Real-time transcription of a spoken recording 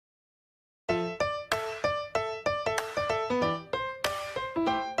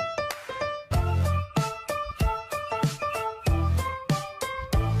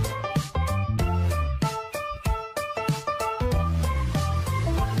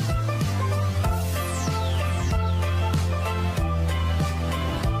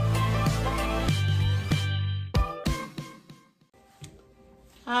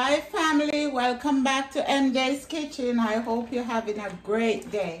Hi family, welcome back to MJ's Kitchen. I hope you're having a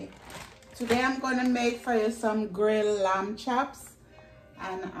great day. Today I'm going to make for you some grilled lamb chops,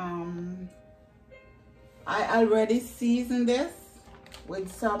 and I already seasoned this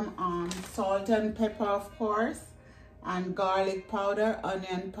with some salt and pepper, of course, and garlic powder,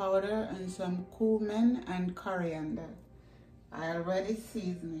 onion powder, and some cumin and coriander. I already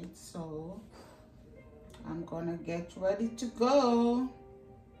seasoned it, so I'm gonna get ready to go.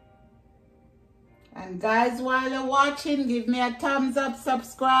 And guys, while you're watching, give me a thumbs up,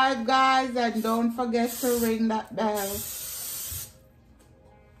 subscribe guys, and don't forget to ring that bell.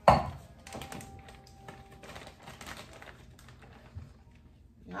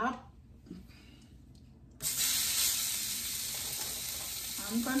 Yep.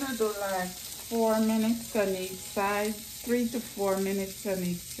 I'm gonna do like 4 minutes on each side, 3 to 4 minutes on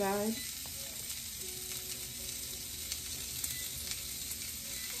each side.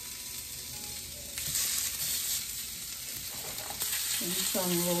 And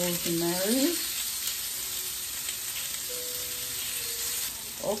some rosemary.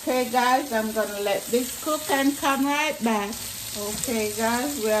 Okay guys, I'm gonna let this cook and come right back. Okay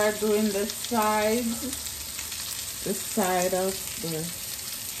guys, we are doing the side of the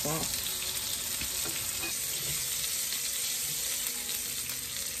chop.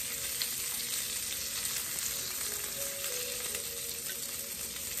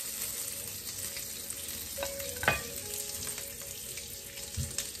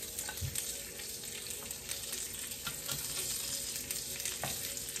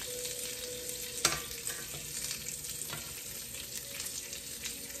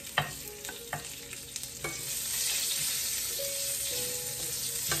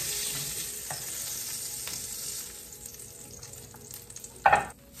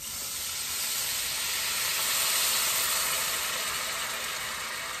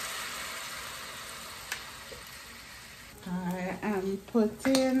 I am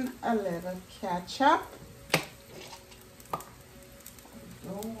putting a little ketchup. I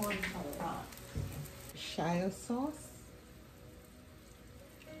don't want a lot. Soy sauce.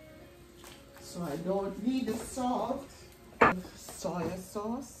 So I don't need the salt. Soy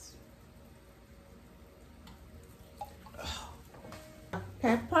sauce.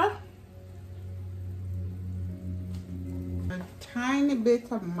 Pepper. A tiny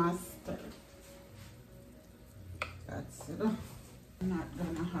bit of mustard. That's it. I'm not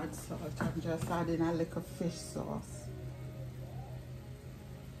gonna add salt, I'm just adding a little fish sauce.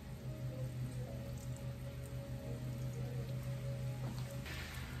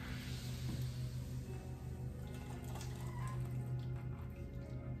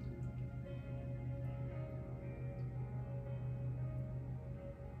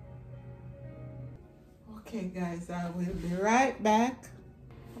 Okay guys, I will be right back.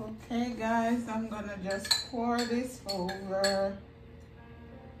 Okay guys, I'm gonna just pour this over.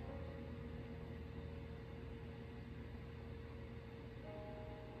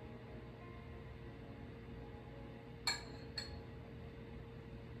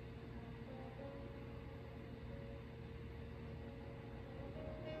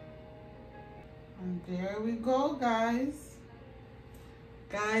 And there we go guys.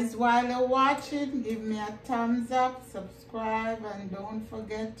 Guys, while you're watching, give me a thumbs up, subscribe, and don't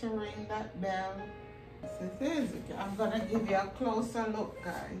forget to ring that bell. I'm gonna give you a closer look,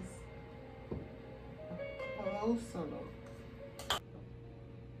 guys. A closer look.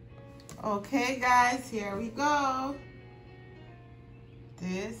 Okay, guys, here we go.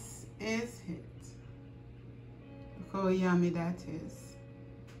 This is it. Look how yummy that is.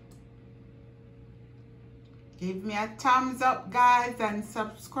 Give me a thumbs up guys and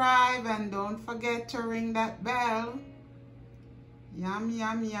subscribe, and don't forget to ring that bell. Yum,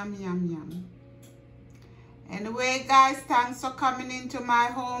 yum, yum, yum, yum. Anyway guys, thanks for coming into my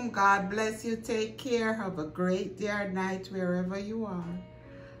home. God bless you. Take care. Have a great day or night wherever you are.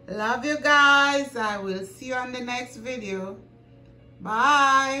 Love you guys. I will see you on the next video.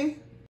 Bye.